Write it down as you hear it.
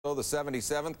So the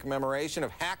 77th commemoration of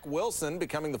Hack Wilson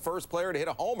becoming the first player to hit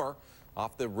a homer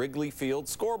off the Wrigley Field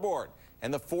scoreboard.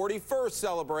 And the 41st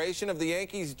celebration of the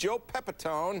Yankees' Joe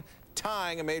Pepitone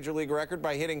tying a major league record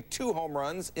by hitting 2 home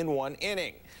runs in 1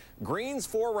 inning. Green's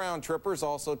 4 round trippers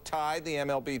also tied the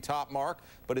MLB top mark,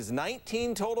 but his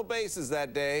 19 total bases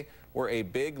that day were a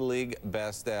big league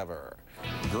best ever.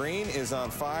 Green is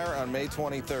on fire on May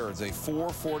 23rd, a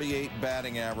 .448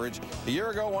 batting average. A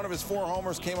year ago, one of his 4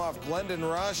 homers came off Glendon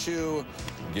Rush, who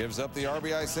gives up the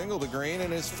RBI single to Green in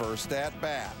his first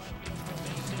at-bat.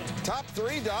 Top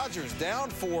 3 Dodgers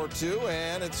down 4-2,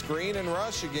 and it's Green and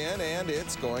Rush again, and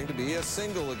it's going to be a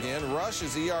single again.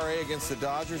 Rush's ERA against the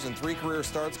Dodgers in 3 career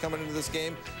starts coming into this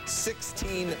game,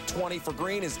 16-20 for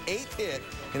Green, his 8th hit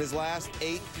in his last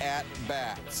 8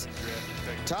 at-bats.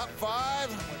 Top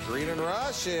 5, Green and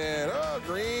Rush, and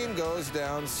Green goes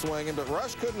down swinging, but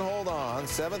Rush couldn't hold on.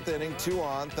 7th inning, 2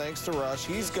 on, thanks to Rush.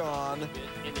 He's gone.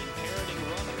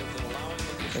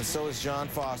 And so is John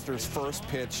Foster's first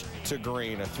pitch to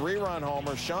Green. A 3-run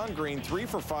homer. Sean Green 3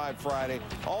 for 5 Friday.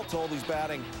 All told, he's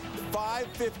batting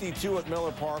 .552 at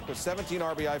Miller Park with 17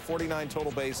 RBI, 49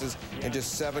 total bases in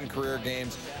just 7 career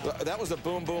games. That was a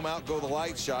boom, boom, out go the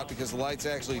lights shot because the lights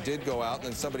actually did go out, and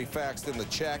then somebody faxed in the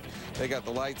check. They got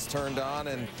the lights turned on,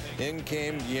 and in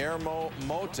came Guillermo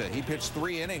Mota. He pitched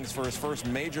 3 innings for his first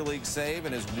major league save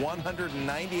in his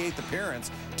 198th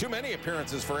appearance. Too many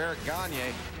appearances for Eric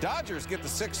Gagne. Dodgers get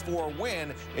the 6-4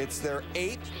 win. It's their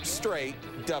 8th straight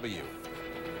W.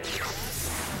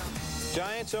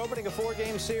 Giants opening a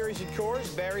 4-game series at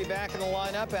Coors. Barry back in the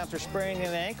lineup after spraining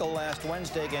an ankle last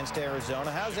Wednesday against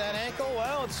Arizona. How's that ankle?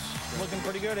 Well, it's looking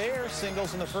pretty good here.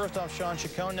 Singles in the first off Sean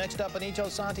Chacon. Next up, Benito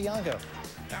Santiago.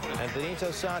 And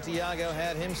Benito Santiago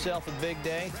had himself a big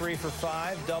day. 3 for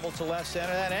 5, double to left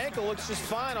center. That ankle looks just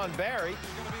fine on Barry.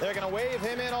 They're going to wave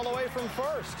him in all the way from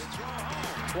first.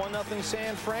 It's 1-0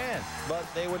 San Fran, but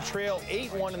they would trail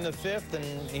 8-1 in the 5th, and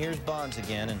here's Bonds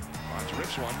again. And Bonds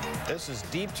rips one. This is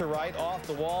deep to right, off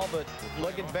the wall, but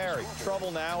look at Barry.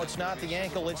 Trouble now. It's not the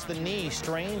ankle, it's the knee.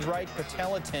 Strained right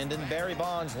patella tendon. Barry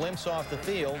Bonds limps off the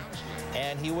field,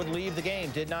 and he would leave the game.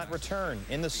 Did not return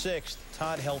in the 6th.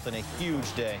 Todd Helton, a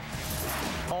huge day.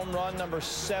 Home run number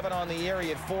 7 on the year. He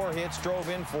had 4 hits, drove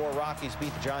in 4. Rockies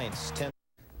beat the Giants 10.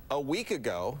 A week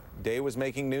ago, Day was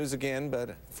making news again,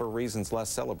 but for reasons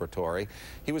less celebratory.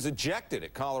 He was ejected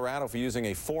at Colorado for using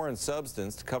a foreign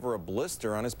substance to cover a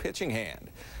blister on his pitching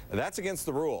hand. That's against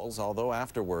the rules, although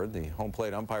afterward, the home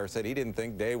plate umpire said he didn't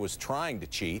think Day was trying to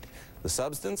cheat. The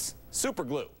substance? Super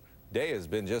glue. Day has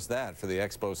been just that for the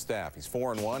Expos staff. He's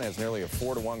 4-1, has nearly a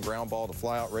 4-to-1 ground ball to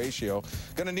flyout ratio.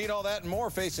 Going to need all that and more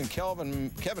facing Kevin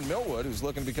Millwood, who's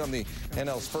looking to become the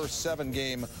NL's first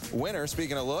 7-game winner.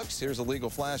 Speaking of looks, here's a legal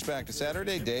flashback to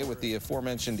Saturday. Day with the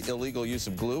aforementioned illegal use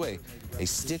of glue, a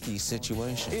sticky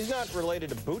situation. He's not related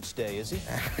to Boots Day, is he?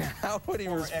 How would he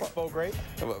respond? Expo great.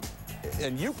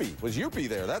 And Youppi, was Youppi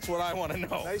there? That's what I want to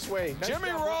know. Nice way. Nice Jimmy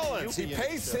Rollins, he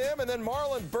pastes him, and then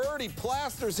Marlon Byrd, he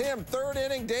plasters him. 3rd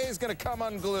inning, Day is going to come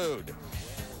unglued.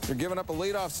 They're giving up a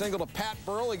leadoff single to Pat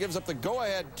Burrell. He gives up the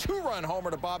go-ahead 2-run homer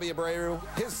to Bobby Abreu.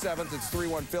 His 7th, it's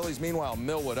 3-1 Phillies. Meanwhile,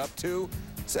 Millwood up 2.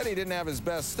 Said he didn't have his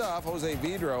best stuff. Jose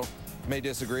Vidro may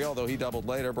disagree, although he doubled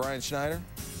later. Brian Schneider?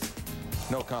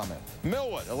 No comment.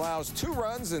 Millwood allows 2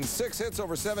 runs and 6 hits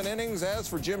over 7 innings. As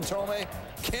for Jim Thome,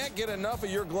 can't get enough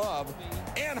of your glove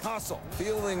and hustle.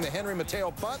 Fielding the Henry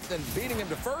Mateo bunt, then beating him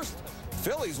to first.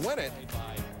 Phillies win it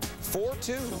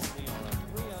 4-2.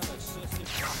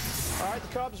 All right, the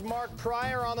Cubs' Mark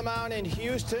Prior on the mound in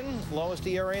Houston. Lowest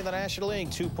ERA in the National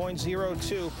League,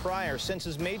 2.02. Prior, since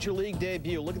his major league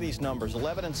debut, look at these numbers,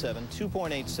 11-7,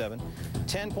 2.87,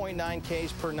 10.9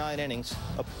 Ks per 9 innings.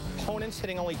 Opponents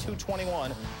hitting only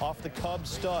 .221 off the Cubs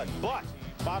stud. But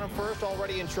bottom first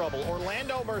already in trouble.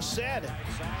 Orlando Merced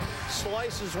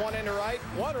slices one into right.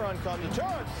 1 run comes to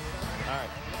turn. All right,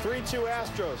 3-2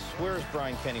 Astros. Where's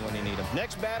Brian Kenny when you need him?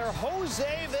 Next batter,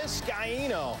 Jose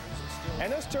Vizcaíno.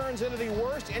 And this turns into the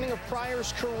worst inning of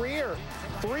Prior's career.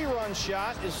 3-run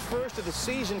shot, his first of the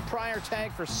season. Prior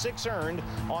tagged for 6 earned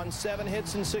on 7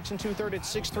 hits and 6 2/3.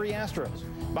 It's 6-3 Astros.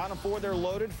 Bottom 4, they're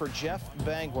loaded for Jeff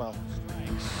Bagwell.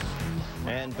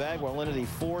 And Bagwell into the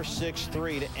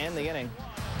 4-6-3 to end the inning.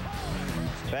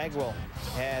 Bagwell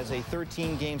has a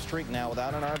 13-game streak now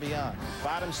without an RBI.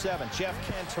 Bottom 7, Jeff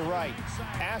Kent to right.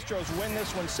 Astros win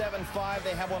this one 7-5.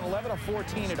 They have won 11 of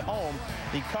 14 at home.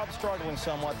 The Cubs struggling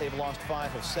somewhat. They've lost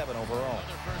 5 of 7 overall.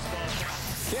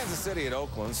 Kansas City at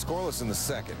Oakland, scoreless in the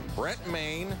 2nd. Brent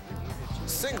Maine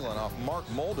singling off Mark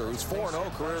Mulder, who's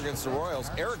 4-0 career against the Royals.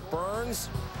 Eric Burns,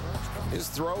 his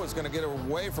throw is going to get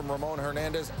away from Ramon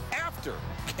Hernandez after after.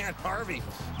 And Harvey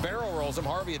barrel rolls him.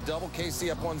 Harvey a double,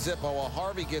 KC up 1-0. While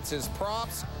Harvey gets his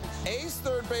props, ace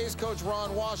third base coach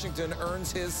Ron Washington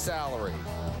earns his salary.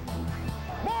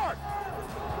 Mark!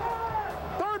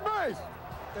 Third base!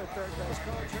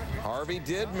 Harvey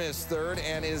did miss third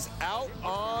and is out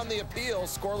on the appeal.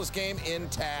 Scoreless game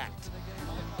intact.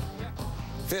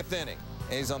 Fifth inning.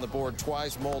 A's on the board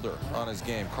twice. Mulder on his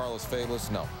game. Carlos Fabulous,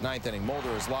 no. Ninth inning. Mulder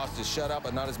has lost his shutout,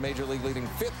 but not his major league leading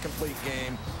fifth complete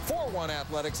game. 4-1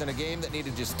 Athletics in a game that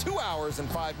needed just 2 hours and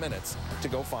 5 minutes to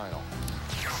go final.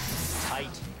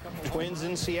 Tight. Twins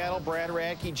in Seattle. Brad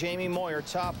Radke, Jamie Moyer.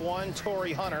 Top one,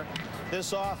 Torrey Hunter.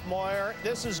 This off Moyer.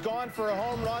 This is gone for a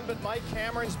home run, but Mike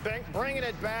Cameron's bringing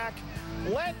it back.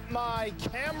 Let my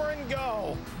Cameron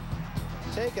go.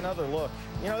 Take another look.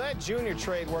 You know, that junior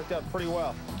trade worked out pretty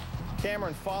well.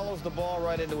 Cameron follows the ball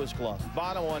right into his glove.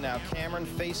 Bottom one now. Cameron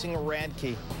facing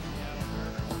Radke.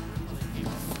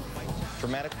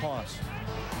 Dramatic pause.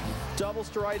 Doubles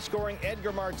to right scoring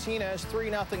Edgar Martinez.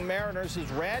 3-0 Mariners as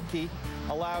Radke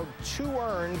allowed 2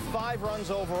 earned, 5 runs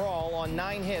overall on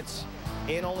 9 hits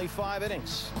in only 5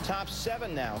 innings. Top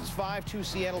 7 now. It's 5-2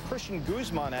 Seattle. Christian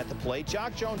Guzman at the plate.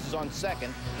 Jock Jones is on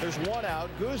second. There's 1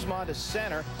 out. Guzman to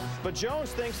center. But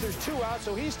Jones thinks there's 2 out,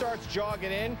 so he starts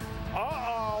jogging in.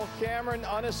 Uh-oh. Cameron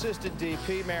unassisted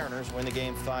DP. Mariners win the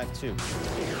game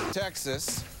 5-2.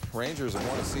 Texas. Rangers have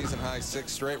won a season-high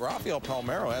 6 straight. Rafael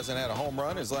Palmeiro hasn't had a home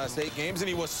run his last 8 games, and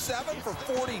he was 7 for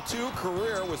 42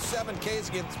 career with 7 Ks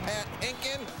against Pat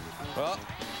Hinkin. Well,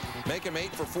 make him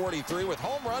 8 for 43 with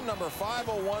home run number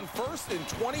 501, first in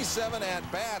 27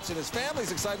 at-bats, and his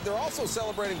family's excited. They're also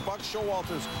celebrating Buck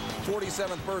Showalter's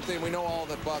 47th birthday, and we know all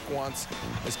that Buck wants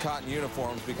is cotton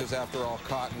uniforms because, after all,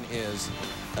 cotton is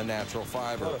a natural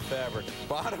fiber. What a fabric.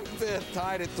 Bottom 5th,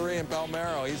 tied at 3, and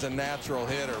Palmeiro, he's a natural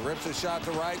hitter. Rips a shot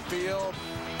to right field.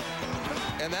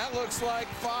 And that looks like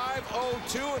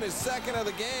 5-0-2 in his second of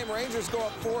the game. Rangers go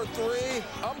up 4-3.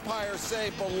 Umpires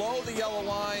say below the yellow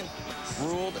line,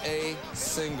 ruled a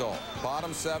single.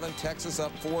 Bottom 7, Texas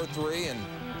up 4-3, and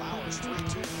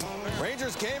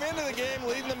Rangers came into the game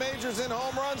leading the majors in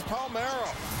home runs. Palmeiro,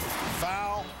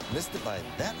 foul, missed it by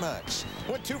that much.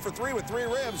 Went 2 for 3 with 3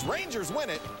 ribs. Rangers win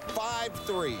it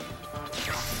 5-3.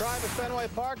 Tribe at Fenway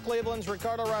Park. Cleveland's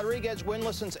Ricardo Rodriguez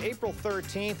winless since April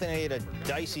 13th, and he had a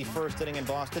dicey first inning in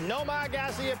Boston. Nomar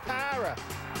Garciaparra.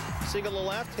 Single to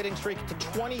left, hitting streak to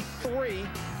 23.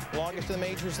 Longest in the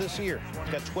majors this year.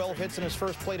 He's got 12 hits in his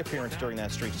first plate appearance during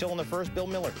that streak. Still in the first, Bill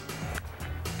Miller.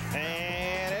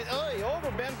 And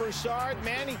over Ben Broussard.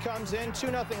 Manny comes in,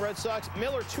 2-0 Red Sox.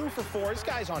 Miller 2 for 4. This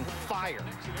guy's on fire.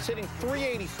 He's hitting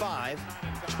 .385.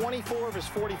 24 of his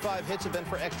 45 hits have been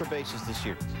for extra bases this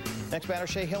year. Next batter,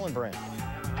 Shea Hillenbrand.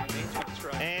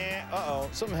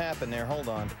 And, something happened there. Hold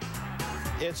on.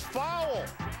 It's foul.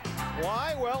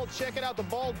 Why? Well, check it out. The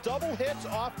ball double hits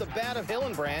off the bat of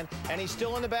Hillenbrand, and he's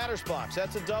still in the batter's box.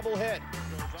 That's a double hit.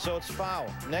 So it's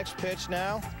foul. Next pitch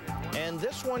now, and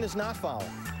this one is not foul.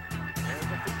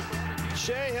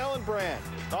 Shea Hillenbrand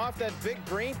off that big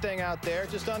green thing out there,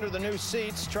 just under the new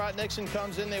seats. Trot Nixon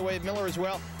comes in. They wave Miller as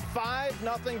well.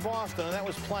 5-0 Boston, and that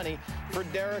was plenty for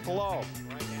Derek Lowe.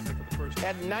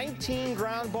 Had 19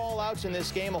 ground ball outs in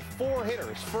this game of 4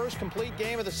 hitters. First complete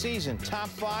game of the season. Top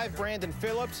 5, Brandon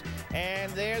Phillips.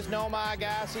 And there's Nomar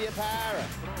Garciaparra.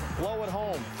 Low at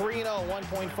home, 3-0,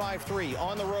 1.53.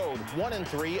 On the road,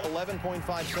 1-3,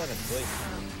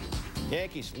 11.57.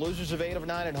 Yankees, losers of 8 of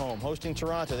 9 at home, hosting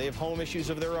Toronto. They have home issues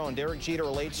of their own. Derek Jeter, a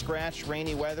late scratch,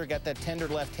 rainy weather, got that tender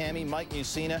left hammy. Mike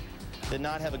Mussina did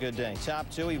not have a good day.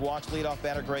 Top 2, he walks leadoff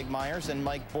batter Greg Myers, and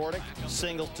Mike Bordick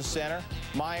singles to center.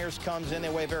 Myers comes in. They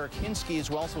wave Eric Hinsky as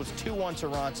well, so it's 2-1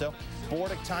 Toronto.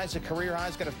 Bordick ties a career high.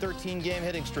 He's got a 13-game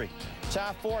hitting streak.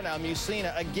 Top 4 now,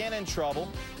 Mussina again in trouble.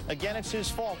 Again, it's his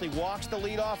fault. He walks the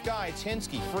leadoff guy. It's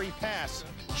Hinsky. Free pass.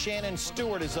 Shannon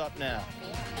Stewart is up now.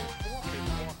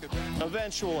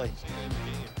 Eventually.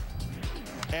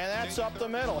 And that's up the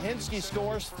middle. Hinsky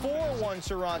scores 4-1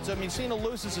 Toronto. Mussina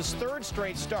loses his 3rd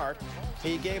straight start.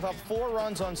 He gave up 4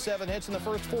 runs on 7 hits in the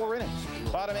first 4 innings.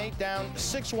 Bottom 8 down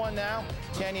 6-1 now.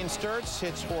 Tanyan Sturtz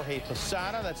hits Jorge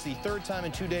Posada. That's the 3rd time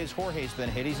in 2 days Jorge's been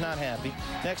hit. He's not happy.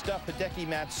 Next up, Hideki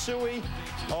Matsui.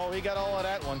 Oh, he got all of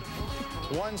that one.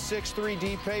 1-6-3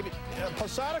 deep.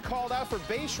 Posada called out for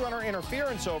base runner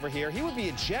interference over here. He would be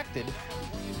ejected.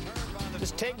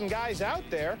 Just taking guys out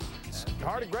there. It's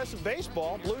hard, aggressive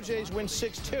baseball. Blue Jays win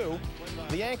 6-2.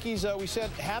 The Yankees, we said,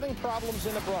 having problems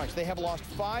in the Bronx. They have lost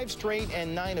 5 straight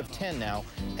and 9 of 10 now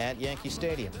at Yankee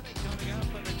Stadium.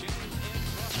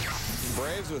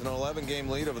 Braves with an 11-game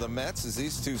lead over the Mets as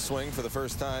these two swing for the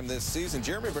first time this season.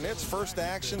 Jeremy Burnett's first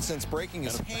action since breaking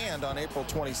his hand on April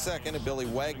 22nd. A Billy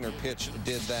Wagner pitch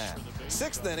did that.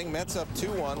 Sixth inning, Mets up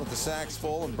 2-1 with the sacks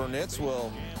full, and Burnett's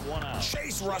will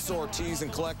chase Russ Ortiz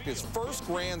and collect his first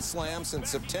grand slam since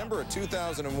September of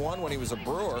 2001 when he was a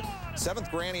Brewer. Seventh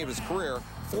granny of his career,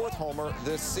 fourth homer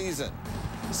this season.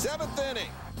 Seventh inning.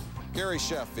 Gary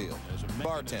Sheffield,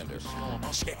 bartender,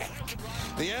 check.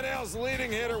 The NL's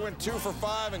leading hitter went 2 for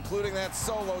 5, including that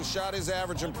solo shot. His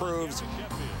average improves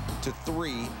to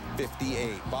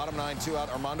 .358. Bottom 9, 2 out.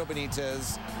 Armando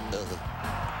Benitez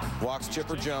walks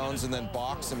Chipper Jones and then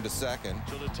balks him to second.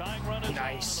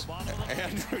 Nice.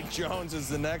 Andrew Jones is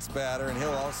the next batter, and he'll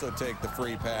also take the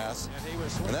free pass.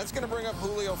 And that's going to bring up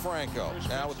Julio Franco.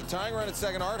 Now, with the tying run at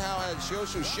second, Art Howe had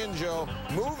Shoshu Shinjo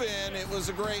move in. It was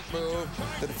a great move.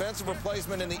 The defensive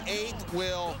replacement in the 8th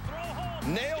will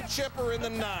nail Chipper in the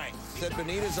 9th. Said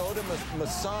Benitez owed him a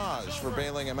massage for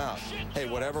bailing him out. Hey,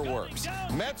 whatever works.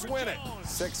 Mets win it,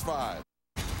 6-5.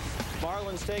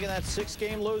 Marlins taking that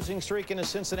 6-game losing streak into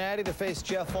Cincinnati to face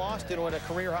Jeff Austin, who had a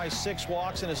career-high 6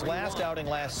 walks in his last outing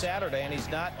last Saturday, and he's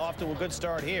not off to a good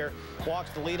start here. Walks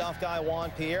the leadoff guy,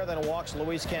 Juan Pierre, then walks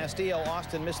Luis Castillo.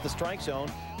 Austin missed the strike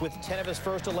zone with 10 of his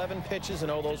first 11 pitches,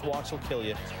 and oh, those walks will kill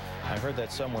you. I heard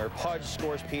that somewhere. Pudge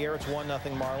scores Pierre. It's 1-0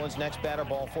 Marlins. Next batter,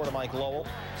 ball 4 to Mike Lowell.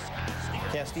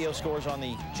 Castillo scores on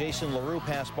the Jason LaRue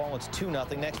pass ball. It's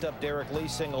 2-0. Next up, Derek Lee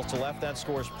singles to left. That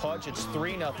scores Pudge. It's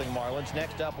 3-0 Marlins.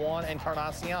 Next up, Juan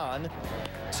Encarnacion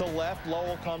to left.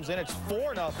 Lowell comes in. It's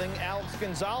 4-0. Alex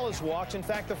Gonzalez walks. In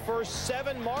fact, the first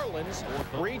 7 Marlins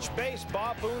reach base.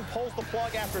 Bob Boone pulls the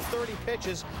plug after 30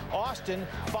 pitches. Austin,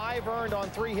 5 earned on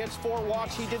 3 hits, 4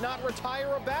 walks. He did not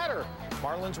retire a batter.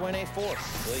 Marlins win 8-4.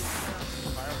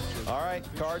 All right,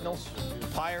 Cardinals,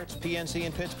 Pirates, PNC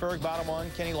in Pittsburgh. Bottom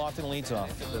 1, Kenny Lofton leads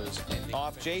off.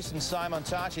 Off Jason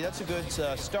Simontachi. That's a good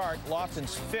start.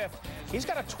 Lofton's 5th. He's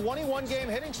got a 21-game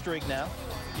hitting streak now.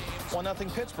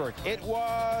 1-0 Pittsburgh. It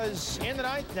was in the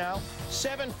 9th now.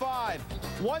 7-5.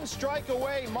 1 strike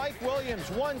away. Mike Williams,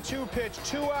 1-2 pitch,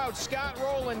 2 outs. Scott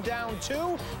Rowland down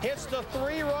 2. Hits the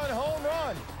 3-run home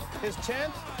run. His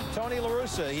 10th, Tony La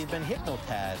Russa. He's been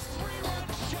hypnotized.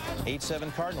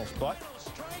 8-7 Cardinals, but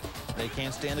they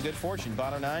can't stand the good fortune.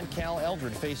 Bottom 9, Cal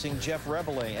Eldred facing Jeff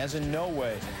Rebele, as in no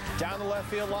way. Down the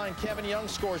left field line, Kevin Young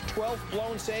scores 12th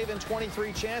blown save in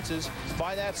 23 chances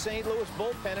by that St. Louis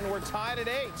bullpen, and we're tied at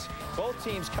 8. Both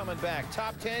teams coming back.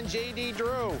 Top 10, J.D.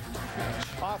 Drew.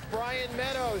 Off Brian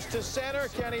Meadows to center.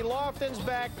 Kenny Lofton's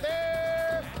back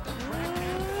there.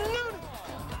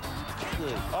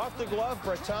 Off the glove,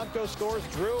 Bretonko scores.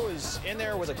 Drew is in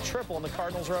there with a triple, and the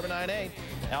Cardinals are up at 9-8.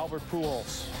 Albert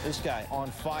Pujols, this guy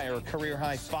on fire, a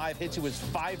career-high 5 hits. It was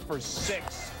 5 for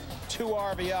 6. 2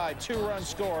 RBI, 2 runs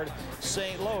scored.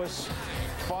 St. Louis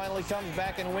finally comes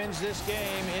back and wins this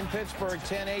game in Pittsburgh,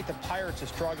 10-8. The Pirates are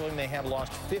struggling. They have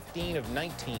lost 15 of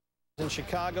 19. In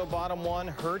Chicago, bottom 1,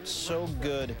 hurts so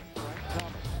good.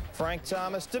 Frank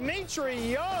Thomas, Dimitri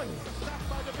Young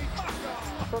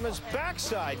from his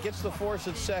backside gets the force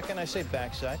at second. I say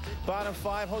backside. Bottom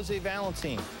 5, Jose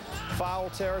Valentin.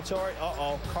 Foul territory.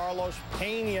 Carlos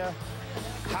Pena.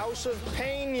 House of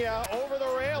Pena over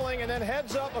the railing and then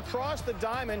heads up across the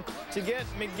diamond to get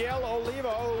Miguel Olivo,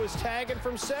 who is tagging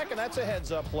from second. That's a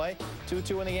heads-up play.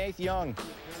 2-2 in the 8th. Young.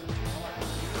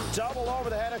 Double over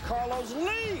the head of Carlos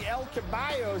Lee. El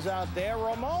Caballo's out there.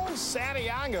 Ramon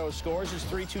Santiago scores his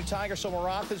 3-2 Tiger. So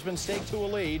Maroth has been staked to a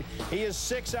lead. He is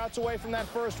 6 outs away from that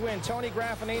first win. Tony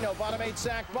Graffinino, bottom 8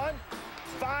 sack bunt.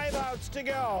 5 outs to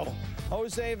go.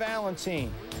 Jose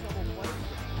Valentin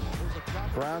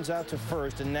grounds out to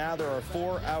first, and now there are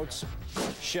 4 outs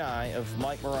shy of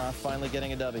Mike Maroth finally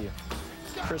getting a W.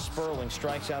 Chris Sperling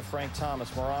strikes out Frank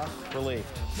Thomas. Maroth relieved.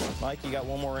 Mike, you got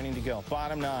 1 more inning to go.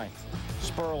 Bottom 9.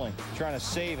 Sperling trying to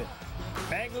save it.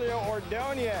 Maglio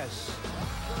Ordonez.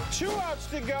 2 outs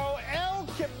to go. El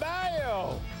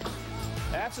Caballo.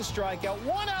 That's a strikeout.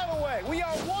 1 out away. We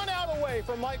are 1 out away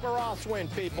from Mike Maroth's win,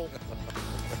 people.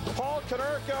 Paul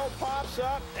Konerko pops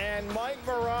up, and Mike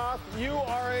Maroth, you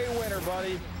are a winner,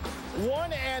 buddy.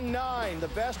 1-9, the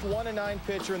best 1-9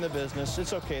 pitcher in the business.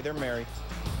 It's okay, they're married.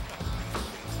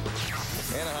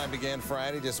 Anaheim began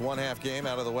Friday, just 1/2 game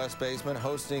out of the West Basement,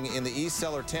 hosting in the East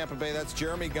Cellar, Tampa Bay. That's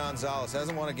Jeremy Gonzalez.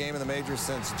 Hasn't won a game in the majors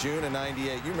since June of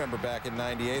 '98. You remember back in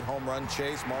 '98, home run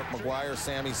chase, Mark McGwire,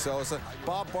 Sammy Sosa,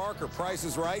 Bob Barker, Price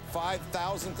is Right,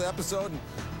 5,000th episode. And,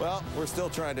 well, we're still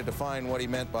trying to define what he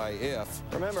meant by if.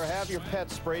 Remember, have your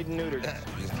pets sprayed and neutered.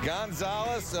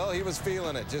 Gonzalez, oh, he was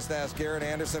feeling it. Just ask Garrett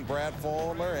Anderson, Brad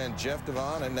Fulmer, and Jeff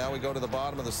Devon. And now we go to the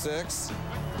bottom of the 6th.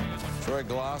 Troy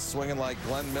Gloss swinging like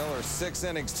Glenn Miller. 6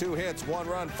 innings, 2 hits, 1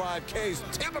 run, 5 Ks.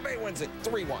 Tampa Bay wins it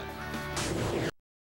 3-1.